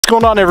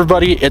going on,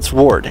 everybody? It's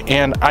Ward,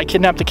 and I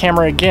kidnapped the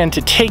camera again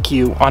to take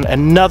you on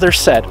another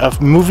set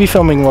of movie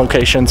filming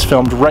locations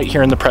filmed right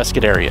here in the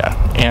Prescott area.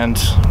 And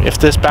if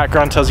this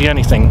background tells you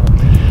anything,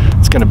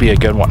 it's going to be a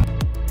good one.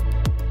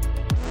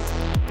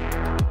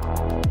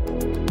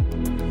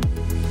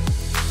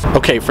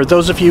 Okay, for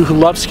those of you who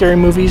love scary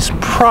movies,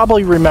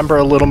 probably remember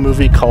a little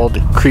movie called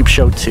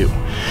Creepshow 2.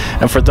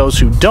 And for those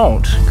who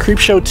don't,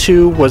 Creepshow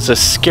 2 was a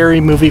scary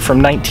movie from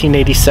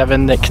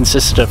 1987 that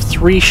consisted of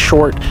 3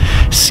 short,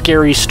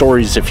 scary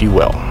stories, if you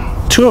will.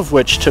 2 of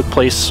which took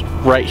place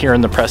right here in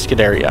the Prescott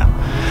area.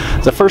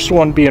 The first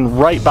one being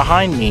right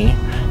behind me,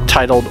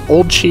 titled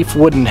Old Chief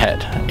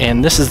Woodenhead.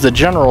 And this is the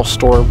general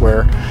store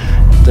where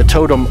the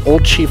totem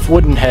Old Chief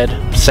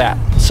Woodenhead sat.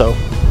 So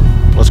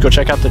let's go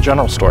check out the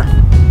general store.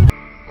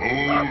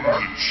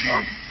 Old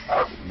Chief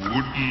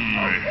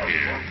Woodenhead.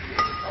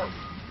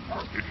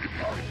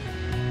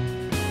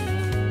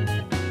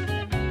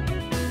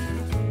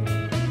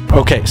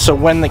 Okay, so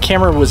when the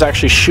camera was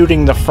actually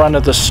shooting the front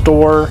of the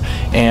store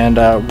and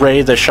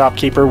Ray, the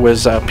shopkeeper,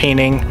 was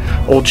painting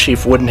Old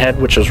Chief Woodenhead,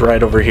 which was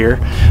right over here,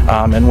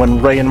 and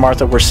when Ray and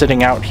Martha were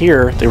sitting out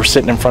here, they were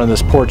sitting in front of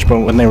this porch,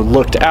 but when they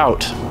looked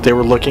out, they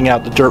were looking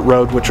out the dirt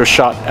road, which was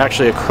shot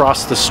actually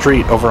across the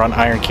street over on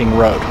Iron King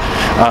Road.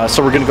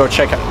 So we're going to go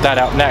check that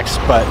out next,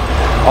 but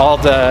all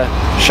the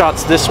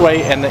shots this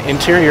way and the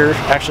interior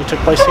actually took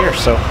place here.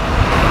 So,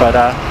 but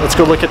let's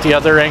go look at the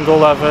other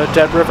angle of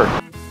Dead River.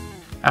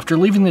 After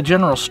leaving the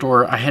general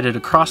store, I headed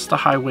across the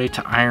highway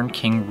to Iron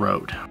King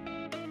Road.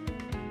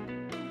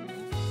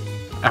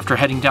 After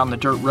heading down the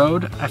dirt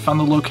road, I found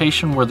the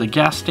location where the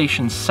gas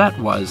station set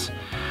was,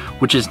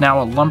 which is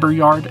now a lumber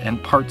yard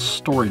and parts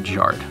storage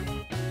yard.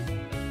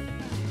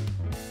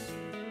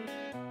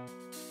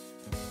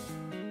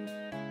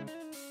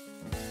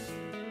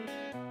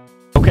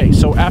 Okay,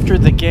 so after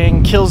the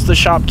gang kills the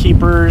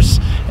shopkeepers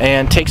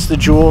and takes the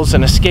jewels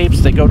and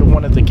escapes, they go to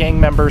one of the gang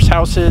members'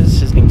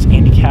 houses. His name's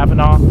Andy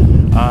Kavanaugh.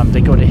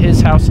 They go to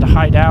his house to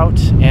hide out,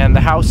 and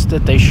the house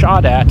that they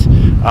shot at,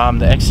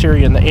 the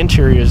exterior and the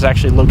interior, is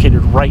actually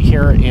located right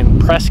here in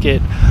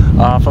Prescott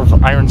off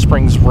of Iron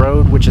Springs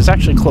Road, which is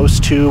actually close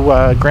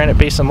to Granite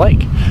Basin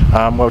Lake,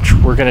 which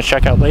we're going to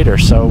check out later.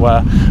 So,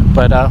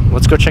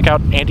 let's go check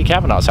out Andy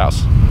Kavanaugh's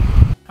house.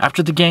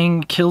 After the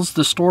gang kills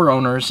the store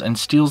owners and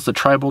steals the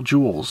tribal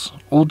jewels,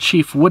 Old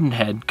Chief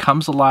Woodenhead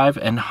comes alive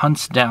and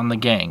hunts down the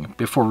gang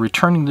before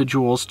returning the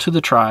jewels to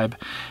the tribe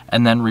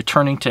and then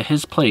returning to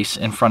his place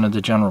in front of the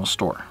general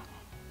store.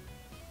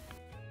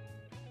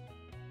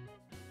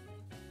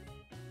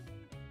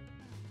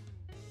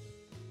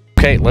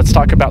 Okay, let's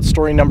talk about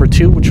story number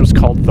 2, which was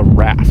called The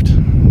Raft.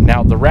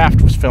 Now, The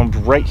Raft was filmed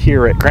right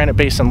here at Granite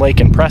Basin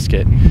Lake in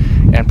Prescott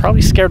and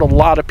probably scared a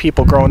lot of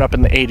people growing up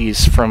in the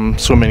 80s from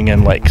swimming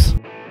in lakes.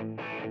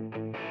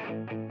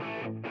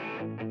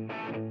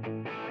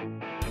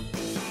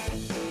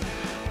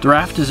 The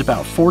Raft is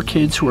about 4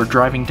 kids who are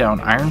driving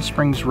down Iron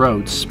Springs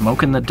Road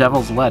smoking the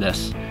devil's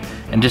lettuce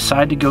and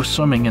decide to go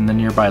swimming in the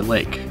nearby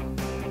lake.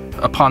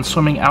 Upon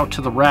swimming out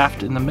to the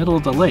raft in the middle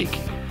of the lake,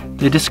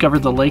 they discover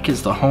the lake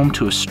is the home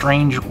to a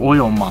strange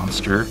oil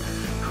monster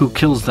who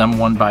kills them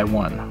one by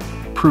one,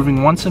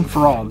 proving once and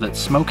for all that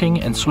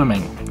smoking and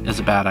swimming is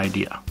a bad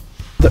idea.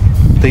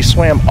 They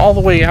swam all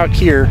the way out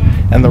here,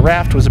 and the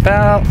raft was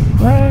about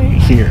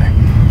right here.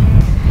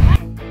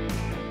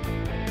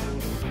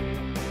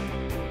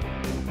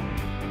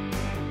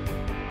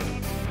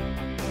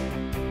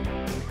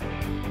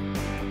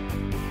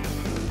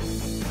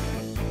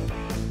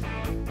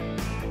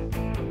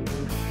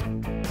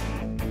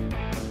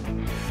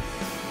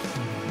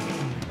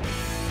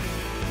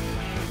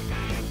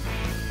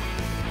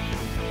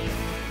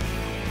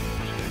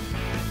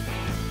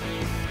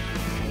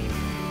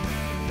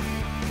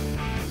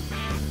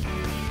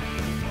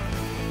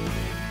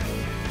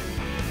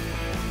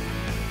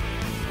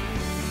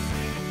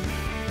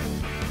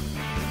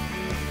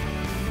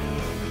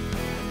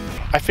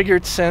 I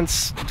figured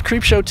since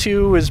Creepshow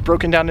 2 is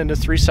broken down into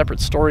 3 separate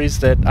stories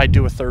that I'd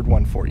do a third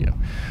one for you.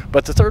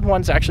 But the third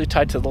one's actually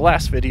tied to the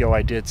last video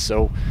I did,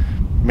 so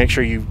make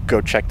sure you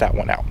go check that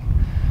one out.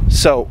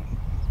 So,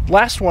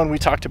 last one we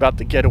talked about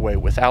The Getaway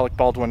with Alec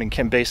Baldwin and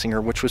Kim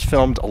Basinger, which was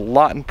filmed a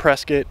lot in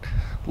Prescott,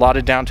 a lot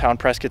of downtown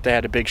Prescott. They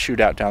had a big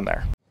shootout down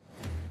there.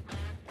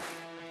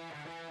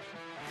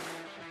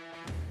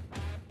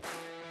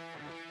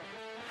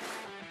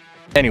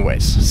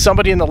 Anyways,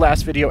 somebody in the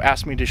last video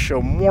asked me to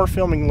show more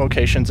filming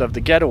locations of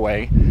The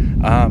Getaway,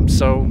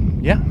 so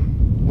yeah,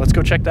 let's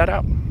go check that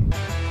out.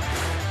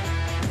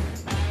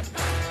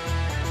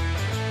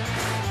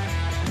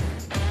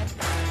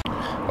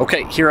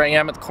 Okay, here I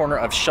am at the corner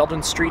of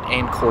Sheldon Street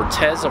and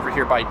Cortez over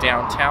here by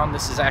downtown.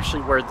 This is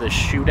actually where the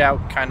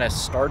shootout kind of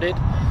started.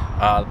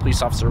 The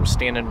police officer was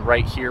standing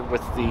right here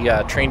with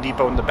the train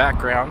depot in the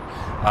background,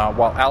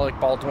 while Alec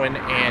Baldwin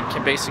and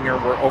Kim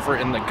Basinger were over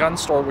in the gun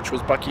store, which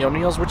was Bucky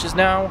O'Neill's, which is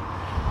now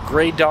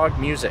Grey Dog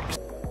Music.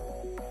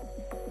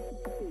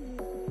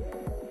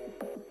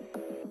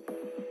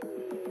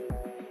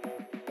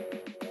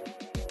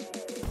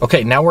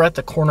 Okay, now we're at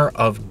the corner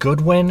of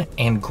Goodwin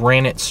and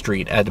Granite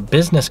Street at a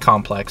business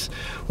complex,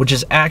 which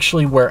is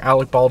actually where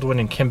Alec Baldwin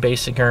and Kim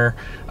Basinger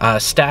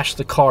stashed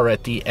the car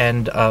at the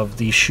end of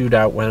the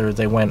shootout, where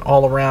they went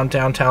all around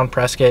downtown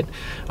Prescott.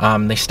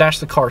 They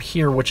stashed the car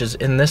here, which is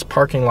in this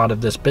parking lot of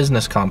this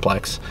business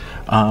complex.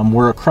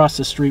 We're across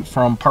the street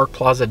from Park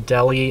Plaza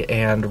Deli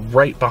and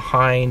right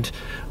behind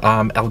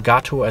El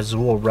Gato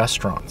Azul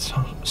restaurants.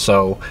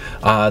 So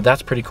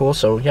that's pretty cool.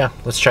 So yeah,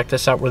 let's check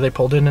this out where they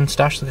pulled in and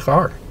stashed the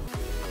car.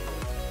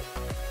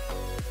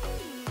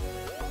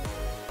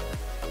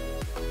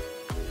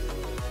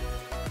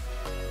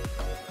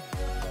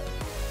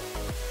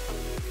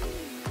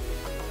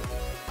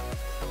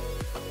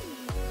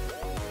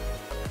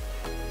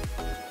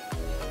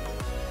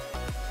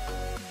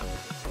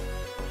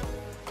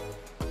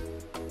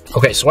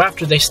 Okay, so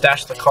after they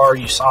stashed the car,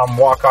 you saw them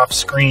walk off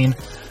screen,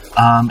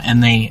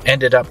 and they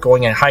ended up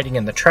going and hiding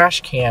in the trash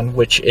can,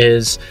 which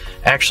is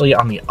actually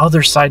on the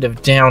other side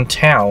of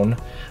downtown.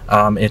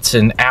 It's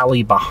an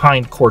alley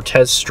behind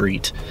Cortez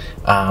Street,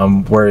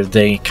 where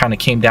they kind of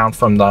came down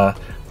from the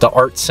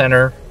art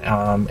center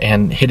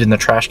and hid in the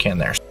trash can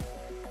there.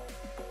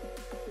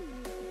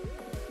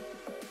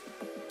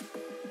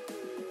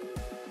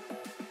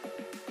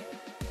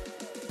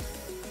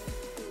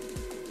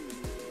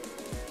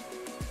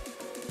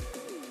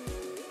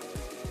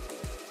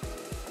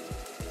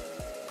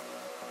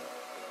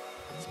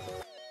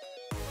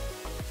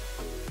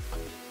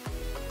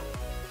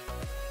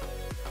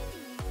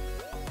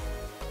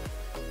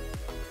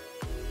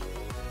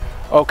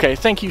 Okay,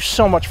 thank you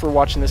so much for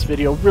watching this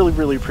video.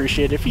 Really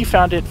appreciate it. If you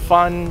found it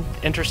fun,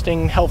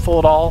 interesting, helpful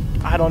at all,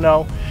 I don't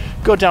know,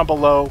 go down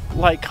below,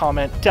 like,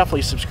 comment,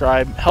 definitely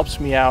subscribe,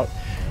 helps me out,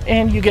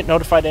 and you get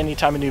notified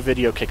anytime a new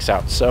video kicks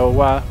out.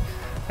 So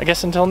I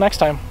guess until next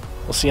time,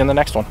 we'll see you in the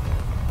next one.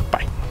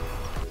 Bye.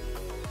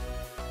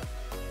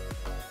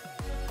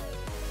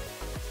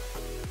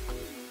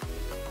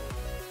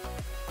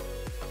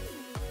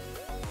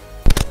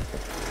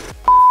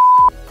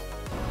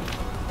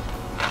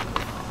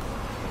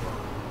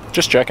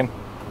 Just checking.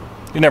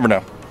 You never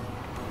know.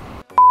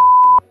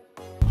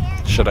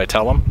 Should I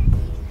tell him?